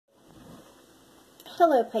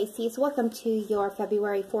Hello Pisces, welcome to your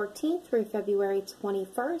February 14th through February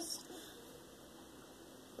 21st,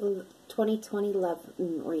 2020 love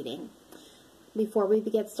reading. Before we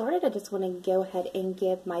get started, I just want to go ahead and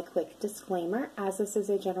give my quick disclaimer. As this is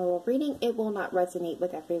a general reading, it will not resonate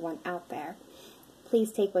with everyone out there.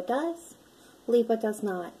 Please take what does, leave what does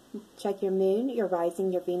not. Check your moon, your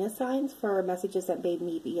rising, your Venus signs for messages that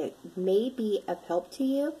may be of help to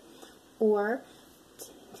you, or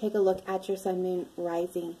take a look at your sun, moon,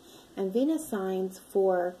 rising, and Venus signs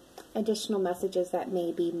for additional messages that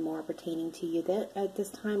may be more pertaining to you at this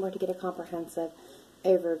time, or to get a comprehensive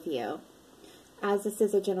overview. As this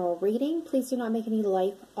is a general reading, please do not make any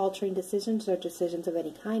life-altering decisions or decisions of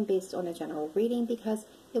any kind based on a general reading, because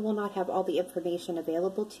it will not have all the information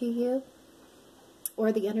available to you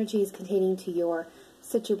or the energies containing to your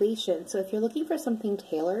situation. So if you're looking for something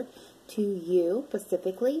tailored to you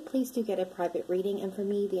specifically, please do get a private reading, and for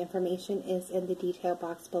me, the information is in the detail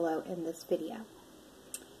box below in this video.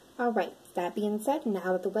 Alright, that being said and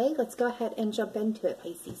out of the way, let's go ahead and jump into it,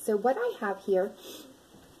 Pisces. So what I have here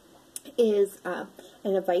is an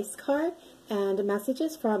advice card and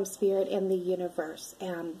messages from Spirit and the universe.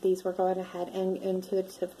 These we're going ahead and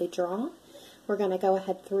intuitively draw. We're going to go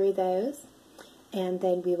ahead through those, and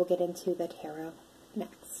then we will get into the tarot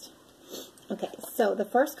next. Okay, so the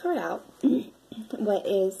first card out, what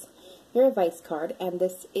is your advice card, and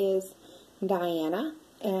this is Diana,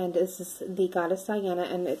 and this is the goddess Diana,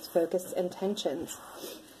 and it's focused intentions.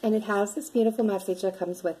 And it has this beautiful message that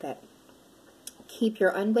comes with it. Keep your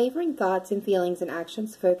unwavering thoughts and feelings and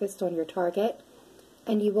actions focused on your target,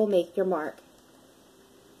 and you will make your mark.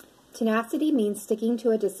 Tenacity means sticking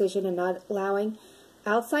to a decision and not allowing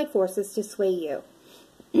outside forces to sway you.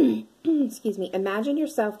 Excuse me. Imagine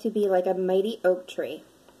yourself to be like a mighty oak tree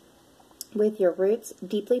with your roots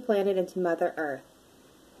deeply planted into Mother Earth.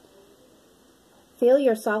 Feel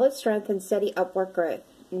your solid strength and steady upward growth.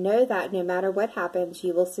 Know that no matter what happens,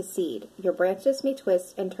 you will succeed. Your branches may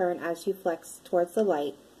twist and turn as you flex towards the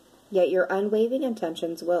light, yet your unwavering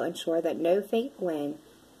intentions will ensure that no faint wind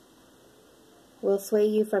will sway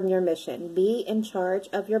you from your mission. Be in charge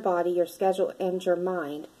of your body, your schedule, and your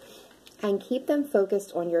mind, and keep them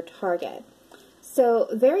focused on your target. So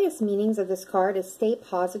various meanings of this card is stay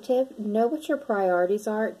positive, know what your priorities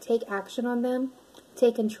are, take action on them,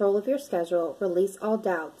 take control of your schedule, release all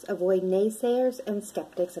doubts, avoid naysayers and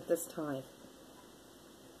skeptics at this time.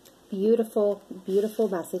 Beautiful, beautiful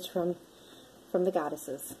message from the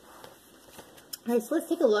goddesses. All right, so let's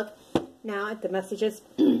take a look now at the messages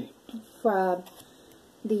from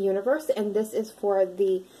the universe, and this is for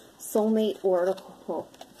the Soulmate Oracle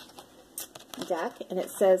deck, and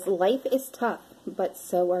it says, life is tough, but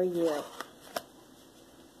so are you.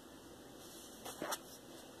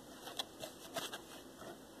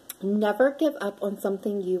 Never give up on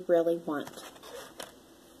something you really want.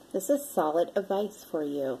 This is solid advice for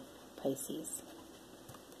you, Pisces.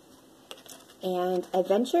 And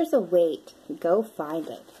adventures await. Go find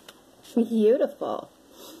it. Beautiful.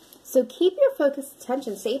 So keep your focused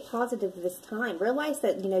attention. Stay positive this time. Realize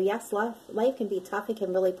that, yes, life can be tough. It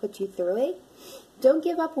can really put you through it. Don't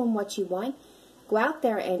give up on what you want. Go out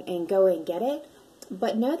there and go and get it.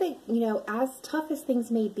 But know that, as tough as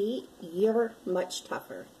things may be, you're much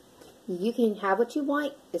tougher. You can have what you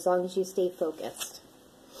want as long as you stay focused.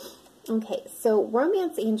 Okay, so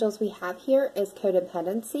romance angels we have here is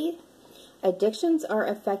codependency. Addictions are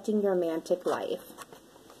affecting your romantic life.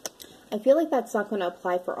 I feel like that's not going to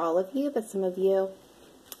apply for all of you, but some of you,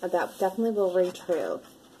 that definitely will ring true.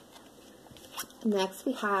 Next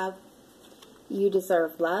we have, you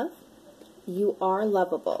deserve love. You are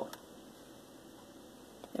lovable.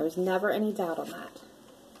 There's never any doubt on that.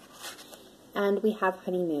 And we have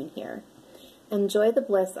honeymoon here. Enjoy the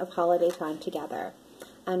bliss of holiday time together.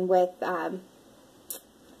 And with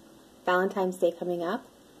Valentine's Day coming up,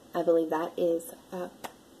 I believe that is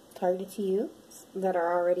targeted to you that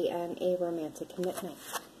are already in a romantic commitment.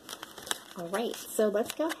 Alright, so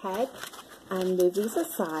let's go ahead and move these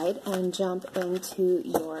aside and jump into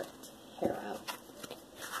your tarot.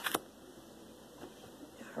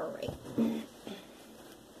 Alright.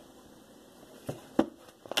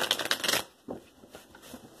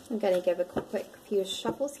 I'm going to give a quick few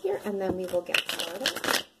shuffles here, and then we will get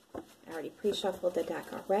started. I already pre-shuffled the deck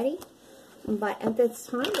already. But at this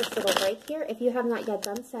time, this little break here, if you have not yet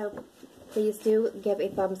done so, please do give a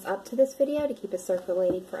thumbs up to this video to keep it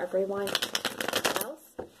circulating for everyone else.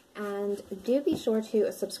 And do be sure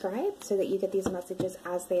to subscribe so that you get these messages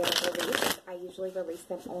as they are released. I usually release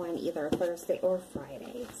them on either Thursday or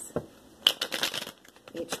Fridays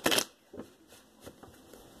each week.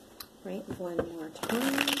 Right, one more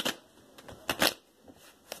time.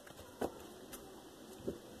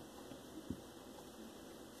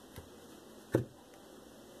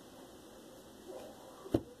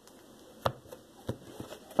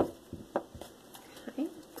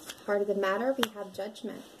 Heart of the matter, we have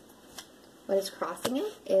Judgment. What is crossing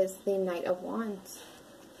it is the Knight of Wands.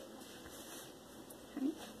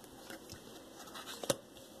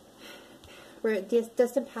 Okay.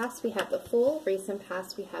 Distant past, we have the Fool. Recent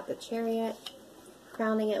past, we have the Chariot.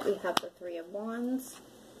 Crowning it, we have the Three of Wands.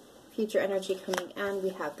 Future energy coming in, we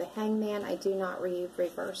have the Hangman. I do not read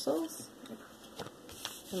reversals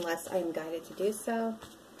unless I am guided to do so.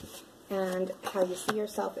 And how you see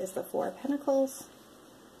yourself is the Four of Pentacles.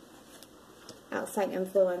 Outside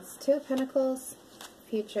influence, Two of Pentacles.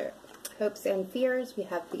 Future hopes and fears, we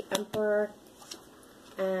have the Emperor.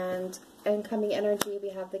 And incoming energy,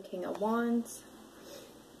 we have the King of Wands.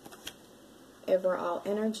 Overall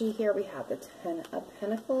energy here, we have the Ten of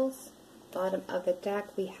Pentacles. Bottom of the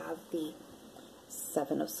deck, we have the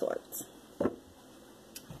Seven of Swords.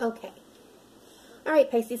 Okay. All right,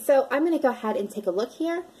 Pisces, so I'm going to go ahead and take a look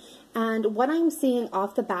here. And what I'm seeing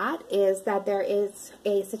off the bat is that there is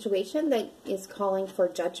a situation that is calling for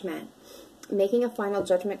judgment, making a final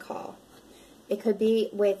judgment call. It could be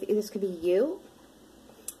this could be you,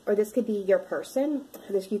 or this could be your person.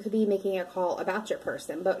 You could be making a call about your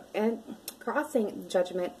person. And crossing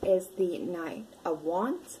judgment is the Knight of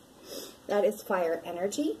Wands. That is fire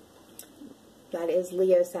energy. That is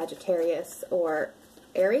Leo, Sagittarius, or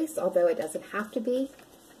Aries, although it doesn't have to be.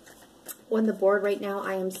 On the board right now,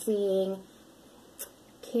 I am seeing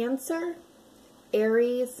Cancer,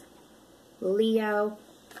 Aries, Leo,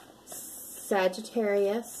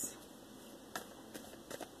 Sagittarius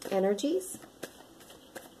energies.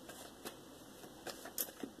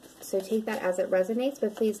 So take that as it resonates,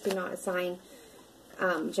 but please do not assign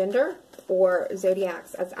gender or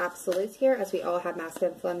zodiacs as absolutes here, as we all have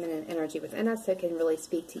masculine and feminine energy within us, so it can really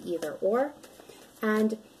speak to either or.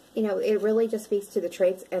 And, you know, it really just speaks to the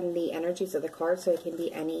traits and the energies of the card, so it can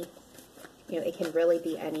be any, you know, it can really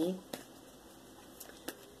be any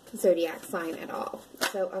zodiac sign at all.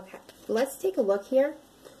 So, okay, let's take a look here.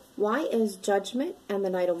 Why is Judgment and the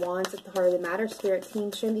Knight of Wands at the heart of the matter? Spirit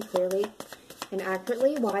team, show me clearly and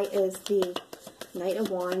accurately, why is the Knight of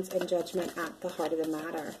Wands and Judgment at the heart of the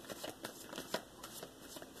matter?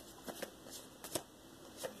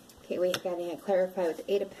 Okay, we're getting it clarified with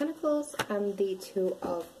the Eight of Pentacles and the Two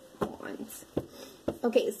of Wands.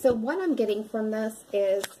 Okay, so what I'm getting from this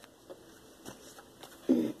is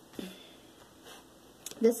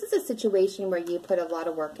this is a situation where you put a lot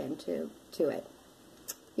of work into it.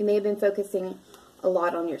 You may have been focusing a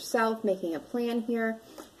lot on yourself, making a plan here,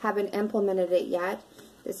 haven't implemented it yet.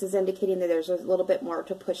 This is indicating that there's a little bit more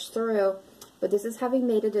to push through, but this is having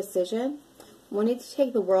made a decision, wanting to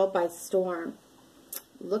take the world by storm,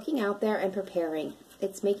 looking out there and preparing.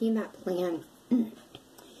 It's making that plan.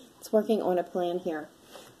 It's working on a plan here.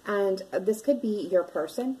 And this could be your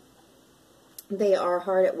person. They are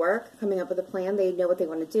hard at work, coming up with a plan. They know what they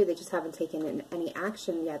want to do. They just haven't taken any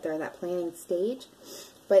action yet. They're in that planning stage.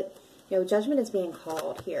 But, you know, judgment is being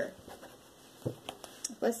called here.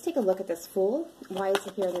 Let's take a look at this Fool. Why is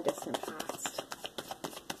it here in the distant past?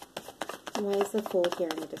 Why is the Fool here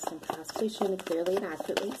in the distant past? Please show me clearly and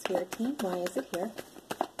accurately, Spirit team. Why is it here?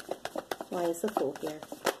 Why is the Fool here?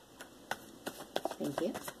 Thank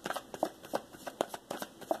you.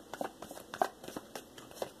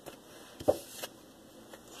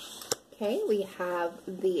 Okay, we have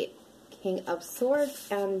the King of Swords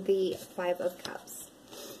and the Five of Cups.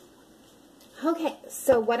 Okay,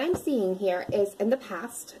 so what I'm seeing here is in the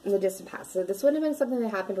past, in the distant past, so this would have been something that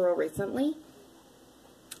happened real recently.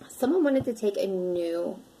 Someone wanted to take have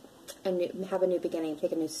a new beginning,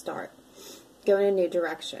 take a new start, go in a new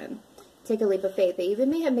direction, take a leap of faith. They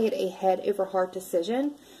even may have made a head over heart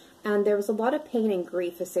decision, and there was a lot of pain and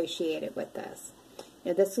grief associated with this.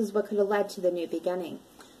 You know, this is what could have led to the new beginning.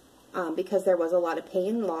 Because there was a lot of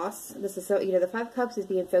pain, loss. This is so, you know, the Five of Cups is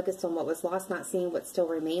being focused on what was lost, not seeing what still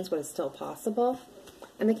remains, what is still possible.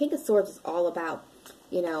 And the King of Swords is all about,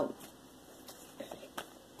 you know,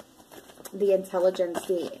 the intelligence,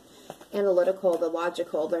 the analytical, the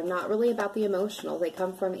logical. They're not really about the emotional. They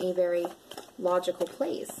come from a very logical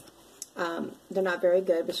place. They're not very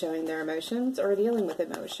good with showing their emotions or dealing with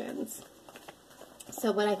emotions.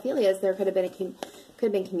 So what I feel is there could have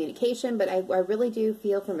been communication, but I really do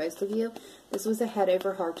feel for most of you, this was a head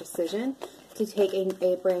over heart decision to take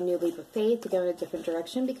a brand new leap of faith, to go in a different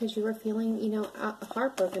direction because you were feeling, you know,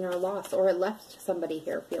 heartbroken or lost, or it left somebody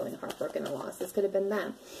here feeling heartbroken or lost. This could have been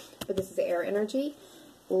them. But this is air energy.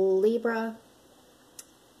 Libra,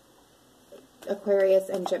 Aquarius,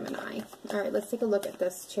 and Gemini. All right, let's take a look at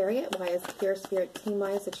this Chariot. Why is here, Spirit team?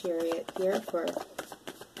 Why is the Chariot here for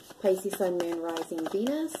Pisces, Sun, Moon, Rising,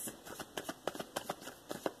 Venus?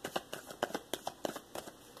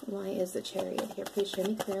 Why is the Chariot here? Please show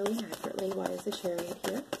me clearly and accurately. Why is the Chariot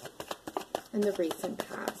here? In the recent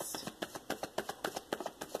past.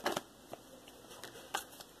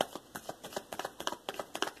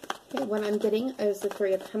 Okay, what I'm getting is the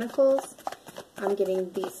Three of Pentacles. I'm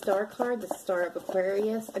getting the Star card, the Star of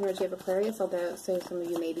Aquarius, energy of Aquarius, although so some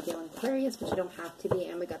of you may be dealing with Aquarius, but you don't have to be.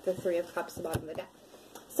 And we got the Three of Cups at the bottom of the deck.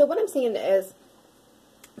 So what I'm seeing is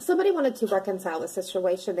somebody wanted to reconcile the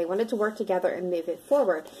situation. They wanted to work together and move it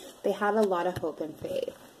forward. They had a lot of hope and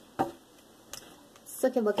faith. So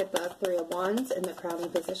take a look at the Three of Wands in the crowning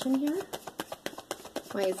position here.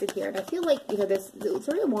 Why is it here? And I feel like, you know, the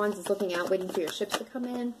Three of Wands is looking out, waiting for your ships to come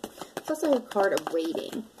in. It's also a card of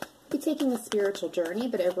waiting. Be taking a spiritual journey,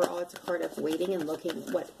 but overall it's a card of waiting and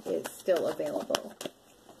looking what is still available.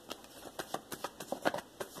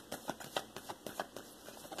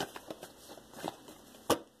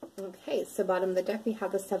 Okay, so bottom of the deck we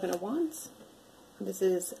have the Seven of Wands. This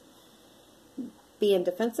is being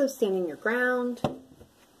defensive, standing your ground,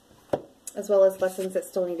 as well as lessons that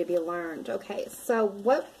still need to be learned. Okay, so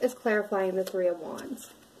what is clarifying the Three of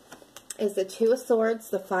Wands is the Two of Swords,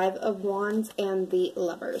 the Five of Wands, and the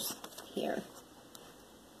Lovers here.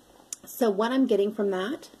 So what I'm getting from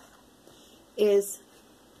that is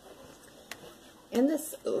in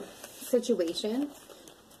this situation,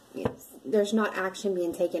 yes, there's not action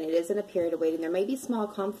being taken. It is in a period of waiting. There may be small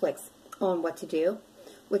conflicts on what to do,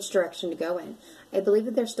 which direction to go in. I believe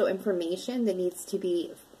that there's still information that needs to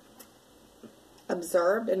be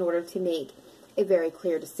observed in order to make a very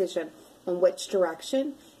clear decision on which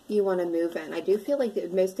direction you want to move in. I do feel like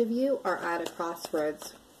that most of you are at a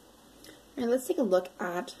crossroads. All right, let's take a look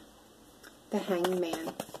at the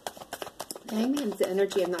Hangman. The Hangman's the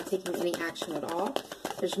energy of not taking any action at all.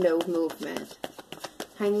 There's no movement.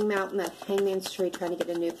 Hanging out in that Hangman's tree, trying to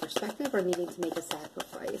get a new perspective or needing to make a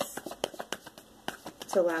sacrifice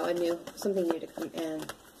to allow something new to come in.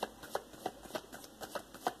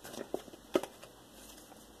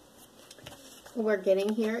 What we're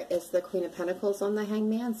getting here is the Queen of Pentacles on the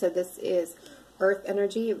Hangman. So this is Earth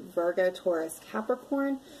energy, Virgo, Taurus,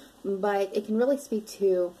 Capricorn. But it can really speak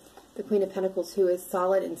to the Queen of Pentacles, who is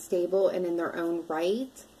solid and stable and in their own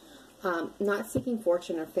right. Not seeking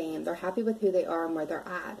fortune or fame. They're happy with who they are and where they're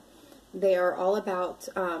at. They are all about,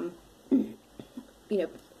 you know,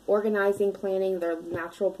 organizing, planning. They're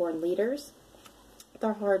natural born leaders.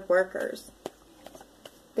 They're hard workers.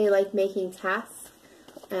 They like making tasks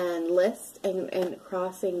and lists and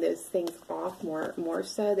crossing those things off more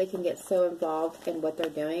so. They can get so involved in what they're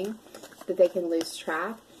doing that they can lose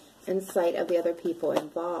track in sight of the other people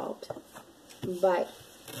involved. But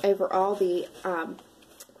overall, the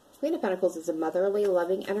Queen of Pentacles is a motherly,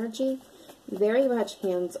 loving energy, very much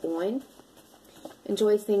hands-on,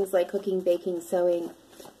 enjoys things like cooking, baking, sewing,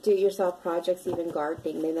 do-it-yourself projects, even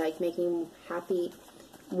gardening. They like making happy,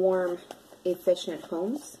 warm, efficient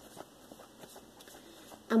homes.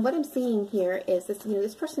 And what I'm seeing here is this, you know,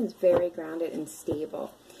 this person is very grounded and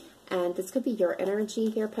stable. And this could be your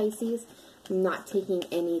energy here, Pisces, not taking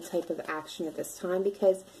any type of action at this time,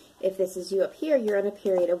 because if this is you up here, you're in a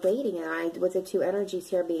period of waiting. And with the two energies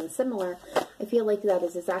here being similar, I feel like that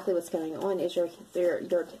is exactly what's going on, is you're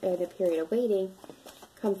in a period of waiting,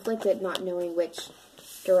 conflicted, not knowing which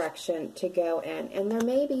direction to go in. And there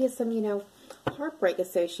may be some, you know, heartbreak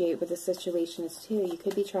associated with the situations too. You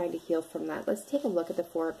could be trying to heal from that. Let's take a look at the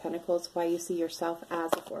Four of Pentacles, why you see yourself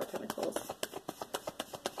as the Four of Pentacles.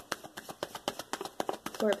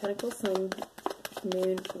 Four of Pentacles, Sun,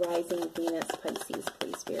 Moon, Rising, Venus, Pisces,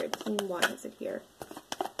 please, Spirit Team. Why is it here?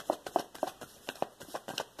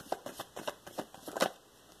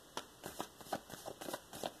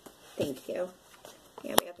 Thank you.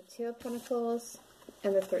 Yeah, we got the Two of Pentacles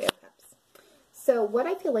and the Three of Cups. So what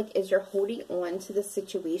I feel like is you're holding on to the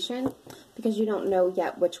situation because you don't know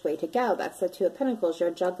yet which way to go. That's the Two of Pentacles.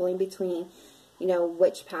 You're juggling between, you know,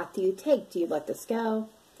 which path do you take? Do you let this go?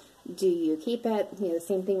 Do you keep it? You know, the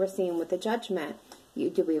same thing we're seeing with the Judgment.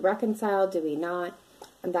 Do we reconcile? Do we not?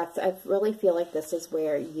 And that's, I really feel like this is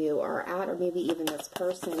where you are at, or maybe even this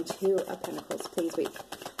person. Two of Pentacles, please wait.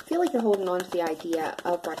 I feel like you're holding on to the idea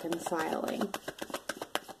of reconciling.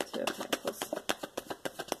 Two of Pentacles.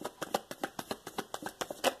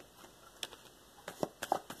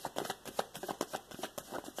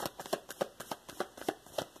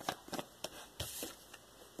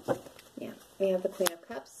 Yeah, we have the Queen of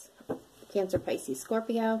Cups, Cancer, Pisces,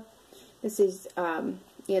 Scorpio. This is,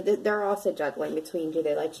 you know, they're also juggling between, do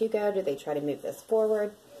they let you go? Do they try to move this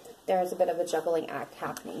forward? There's a bit of a juggling act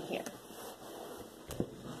happening here.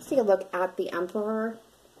 Let's take a look at the Emperor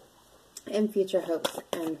and future hopes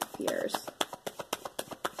and fears.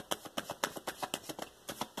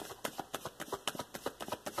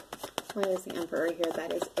 Why is the Emperor here?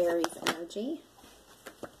 That is Aries energy.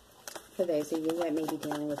 For those of you that may be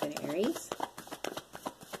dealing with an Aries.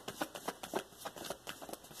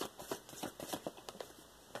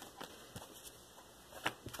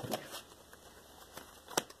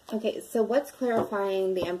 Okay, so what's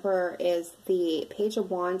clarifying the Emperor is the Page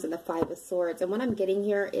of Wands and the Five of Swords. And what I'm getting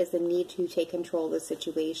here is the need to take control of the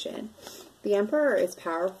situation. The Emperor is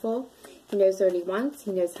powerful. He knows what he wants.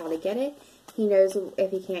 He knows how to get it. He knows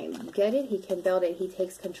if he can't get it, he can build it. He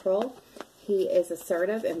takes control. He is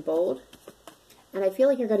assertive and bold. And I feel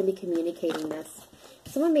like you're going to be communicating this.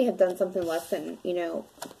 Someone may have done something less than, you know,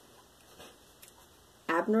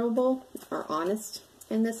 admirable or honest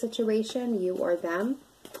in this situation, you or them.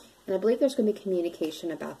 And I believe there's going to be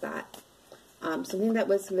communication about that. Something that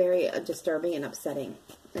was very disturbing and upsetting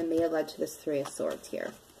and may have led to this Three of Swords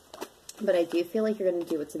here. But I do feel like you're going to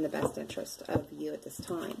do what's in the best interest of you at this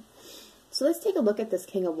time. So let's take a look at this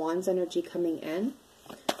King of Wands energy coming in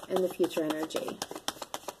and the future energy.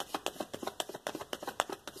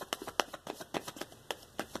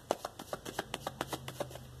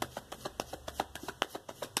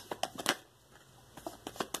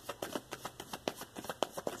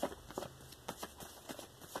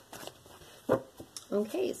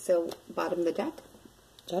 Okay, so bottom of the deck,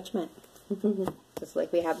 Judgment. Just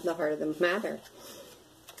like we have in the heart of the matter.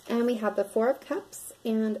 And we have the Four of Cups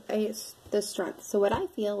and the Strength. So what I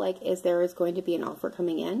feel like is there is going to be an offer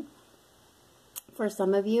coming in. For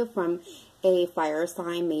some of you from a fire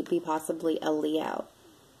sign, maybe possibly a Leo.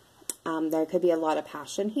 There could be a lot of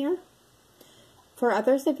passion here. For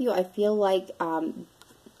others of you, I feel like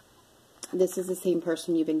this is the same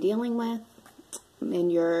person you've been dealing with.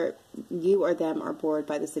 And you or them are bored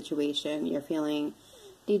by the situation. You're feeling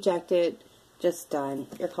dejected, just done.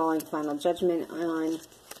 You're calling final judgment on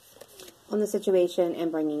the situation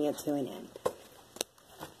and bringing it to an end.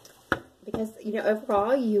 Because, you know,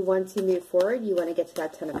 overall, you want to move forward. You want to get to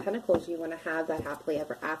that Ten of Pentacles. You want to have that happily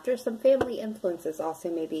ever after. Some family influences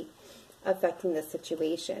also may be affecting the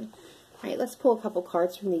situation. All right, let's pull a couple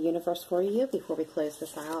cards from the universe for you before we close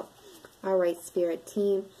this out. All right, Spirit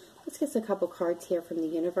team. Let's get a couple cards here from the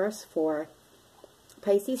universe for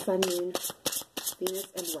Pisces, Sun, Moon, Venus,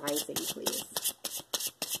 and Rising, please.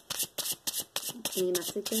 Any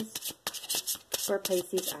messages for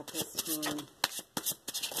Pisces at this time?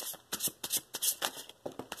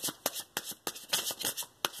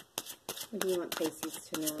 What do you want Pisces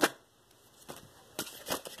to know?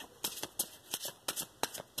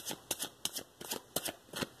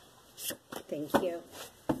 Thank you.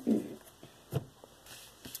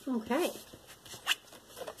 Okay.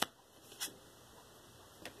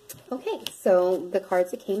 Okay, so the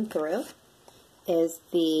cards that came through is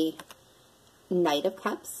the Knight of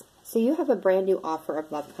Cups. So you have a brand new offer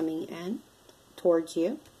of love coming in towards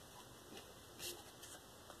you.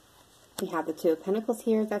 We have the Two of Pentacles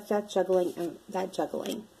here. That's that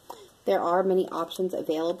juggling. There are many options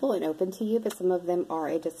available and open to you, but some of them are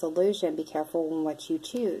a disillusion. Be careful in what you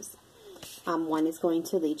choose. One is going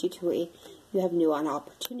to lead you to you have new an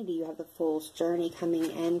opportunity. You have the Fool's Journey coming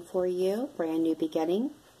in for you. Brand new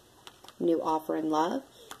beginning. New offer in love.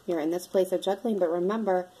 You're in this place of juggling, but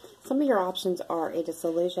remember, some of your options are a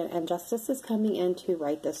disillusion, and justice is coming in to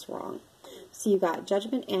right this wrong. So you got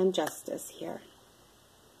Judgment and Justice here.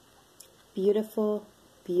 Beautiful,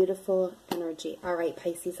 beautiful energy. All right,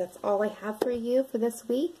 Pisces, that's all I have for you for this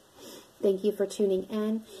week. Thank you for tuning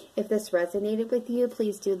in. If this resonated with you,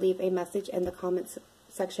 please do leave a message in the comments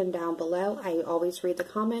section down below. I always read the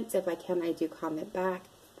comments. If I can, I do comment back.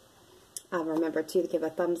 Remember to give a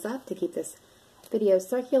thumbs up to keep this video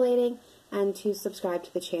circulating and to subscribe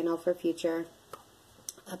to the channel for future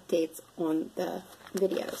updates on the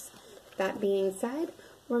videos. That being said,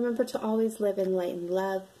 remember to always live in light and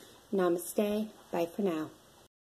love. Namaste. Bye for now.